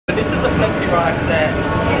garage set.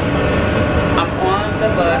 I'm on the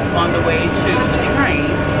bus on the way to the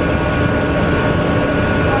train.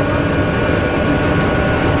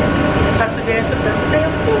 Have to dance the first day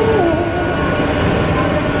of school.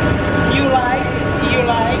 You like?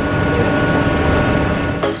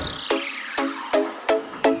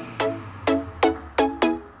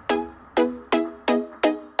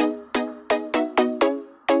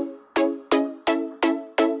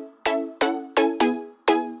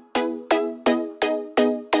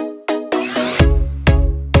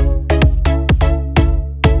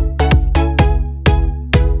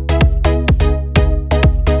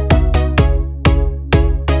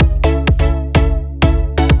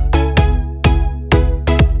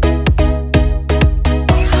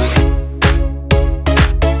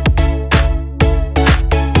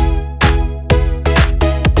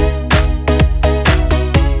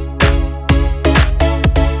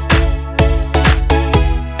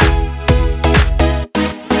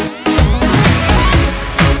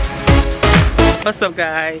 What's up,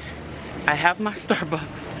 guys? I have my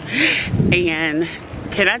Starbucks, and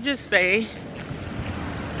can I just say,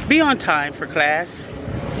 be on time for class.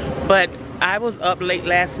 But I was up late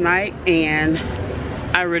last night and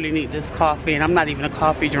I really need this coffee, and I'm not even a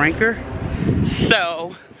coffee drinker,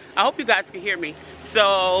 so I hope you guys can hear me.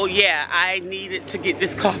 So yeah, I needed to get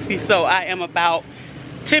this coffee, so I am about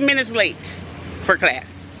 10 minutes late for class.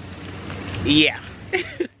 Yeah.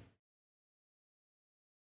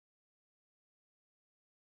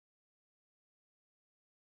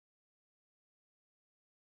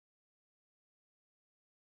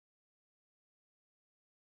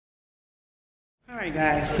 Alright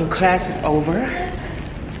guys, so class is over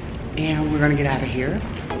and we're gonna get out of here.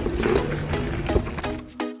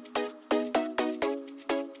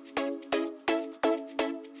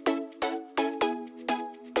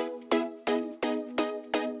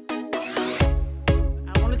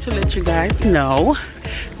 I wanted to let you guys know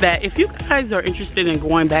that if you guys are interested in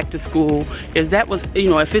going back to school,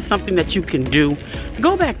 if it's something that you can do,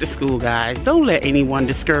 go back to school, guys. Don't let anyone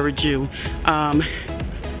discourage you.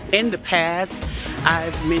 In the past,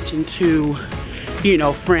 I've mentioned to,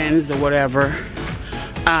 friends or whatever,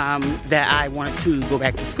 that I wanted to go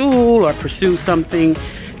back to school or pursue something.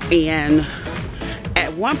 And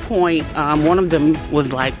at one point, one of them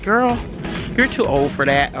was like, girl, you're too old for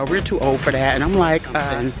that, or we're too old for that. And I'm like,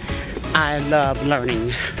 I love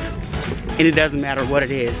learning. And it doesn't matter what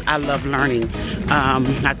it is. I love learning.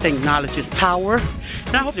 I think knowledge is power.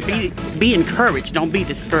 And I hope to be encouraged, don't be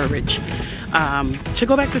discouraged. To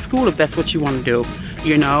go back to school if that's what you want to do.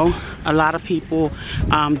 A lot of people,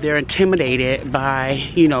 they're intimidated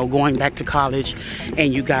by, going back to college,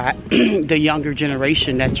 and you got the younger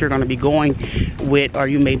generation that you're going to be going with, or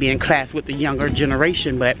you may be in class with the younger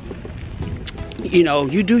generation, but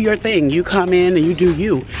you do your thing. You come in and you do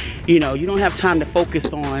you. You don't have time to focus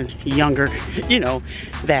on younger,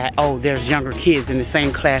 that, oh, there's younger kids in the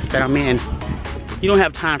same class that I'm in. You don't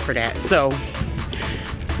have time for that. So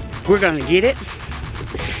we're gonna get it.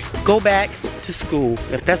 Go back to school.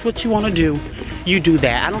 If that's what you want to do, you do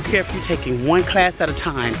that. I don't care if you're taking one class at a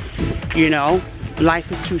time.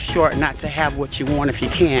 Life is too short not to have what you want if you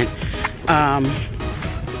can.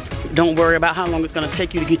 Don't worry about how long it's gonna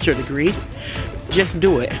take you to get your degree. Just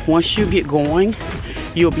do it. Once you get going,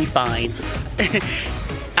 you'll be fine.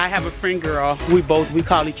 I have a friend girl, we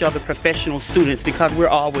call each other professional students because we're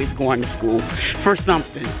always going to school for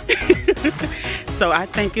something. So I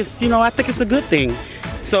think it's, a good thing.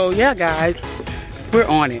 So yeah, guys, we're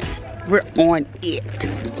on it. We're on it.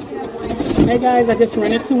 Hey guys, I just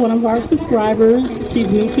ran into one of our subscribers. She's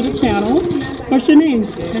new to the channel. What's your name?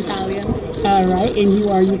 Natalia. All right, and you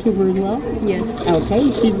are a YouTuber as well? Yes.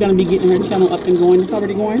 Okay, she's gonna be getting her channel up and going. It's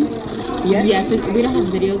already going? Yes. Yes, we don't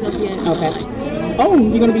have videos up yet. Okay. Oh,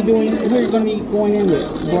 we're gonna be going in with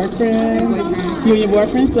boyfriend? You and your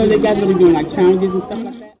boyfriend? So you guys gonna be doing like challenges and stuff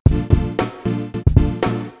like that?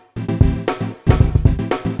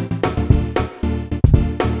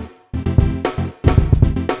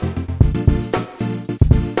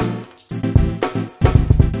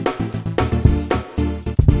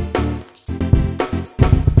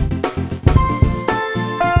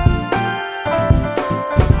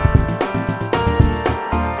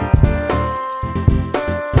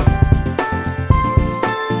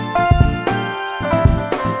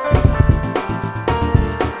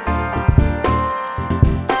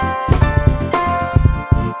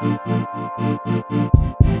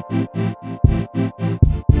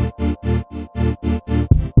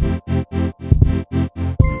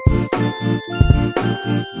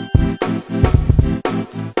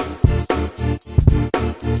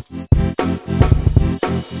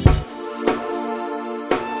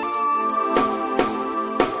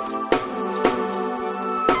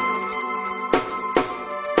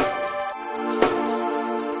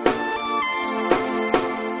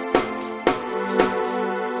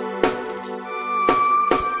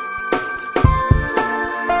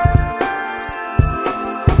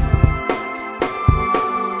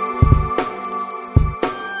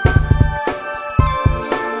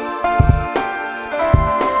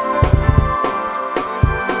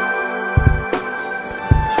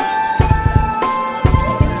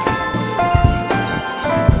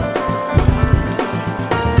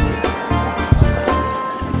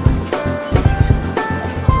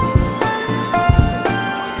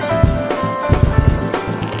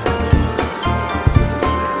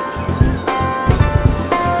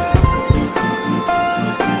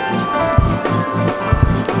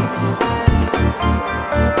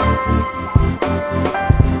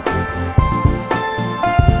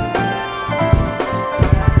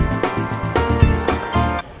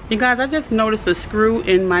 You guys, I just noticed a screw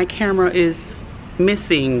in my camera is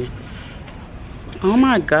missing. Oh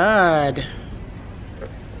my God.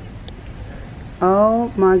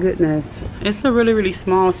 Oh my goodness. It's a really, really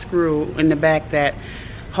small screw in the back that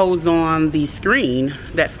holds on the screen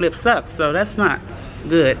that flips up. So that's not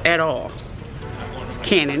good at all.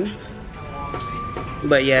 Canon.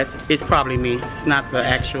 But yes, it's probably me. It's not the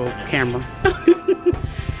actual camera.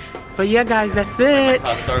 But yeah, guys, that's it.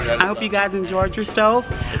 I hope you guys enjoyed yourself.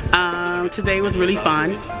 Today was really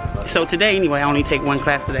fun. So today, anyway, I only take one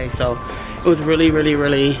class today. So it was really, really,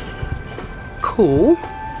 really cool.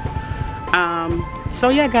 So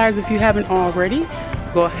yeah, guys, if you haven't already,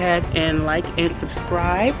 go ahead and like and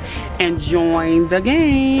subscribe and join the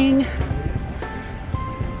gang.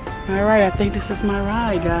 All right, I think this is my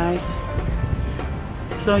ride, guys.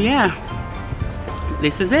 So yeah,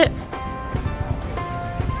 this is it.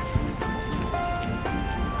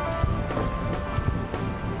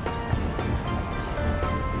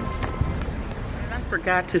 I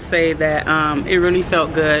forgot to say that it really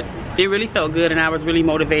felt good. It really felt good, and I was really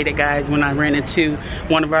motivated, guys, when I ran into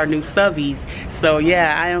one of our new subbies. So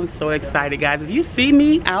yeah, I am so excited, guys. If you see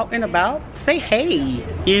me out and about, say hey,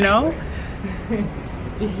 you know.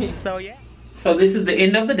 So yeah. So this is the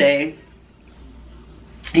end of the day.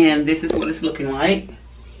 And this is what it's looking like.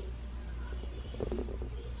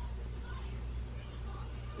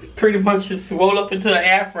 Pretty much just swole up into an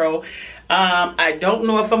afro. I don't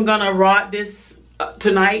know if I'm gonna rod this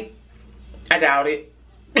tonight. I doubt it.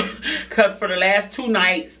 Cause for the last 2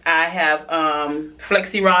 nights I have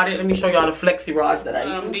flexi rodded. Let me show y'all the flexi rods that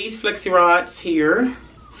I use. These flexi rods here.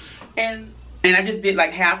 And I just did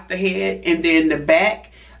like half the head, and then the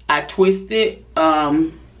back I twisted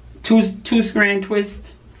two strand twist.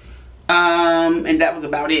 And that was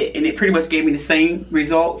about it, and it pretty much gave me the same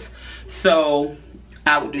results. So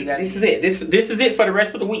I will do that. This is it. This is it for the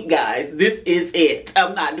rest of the week, guys. This is it.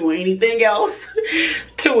 I'm not doing anything else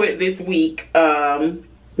to it this week.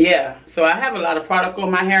 Yeah, so I have a lot of product on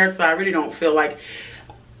my hair, so I really don't feel like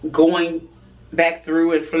going back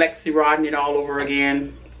through and flexi rodding it all over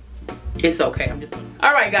again. It's okay.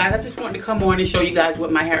 All right, guys, I just wanted to come on and show you guys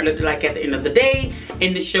what my hair looked like at the end of the day,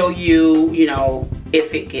 and to show you, you know,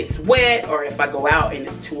 if it gets wet or if I go out and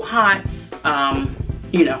it's too hot,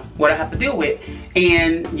 you know, what I have to deal with.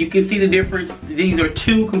 And you can see the difference. These are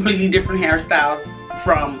 2 completely different hairstyles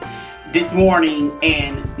from this morning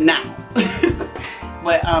and now.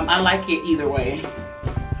 But I like it either way.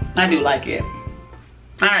 I do like it.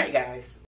 All right, guys.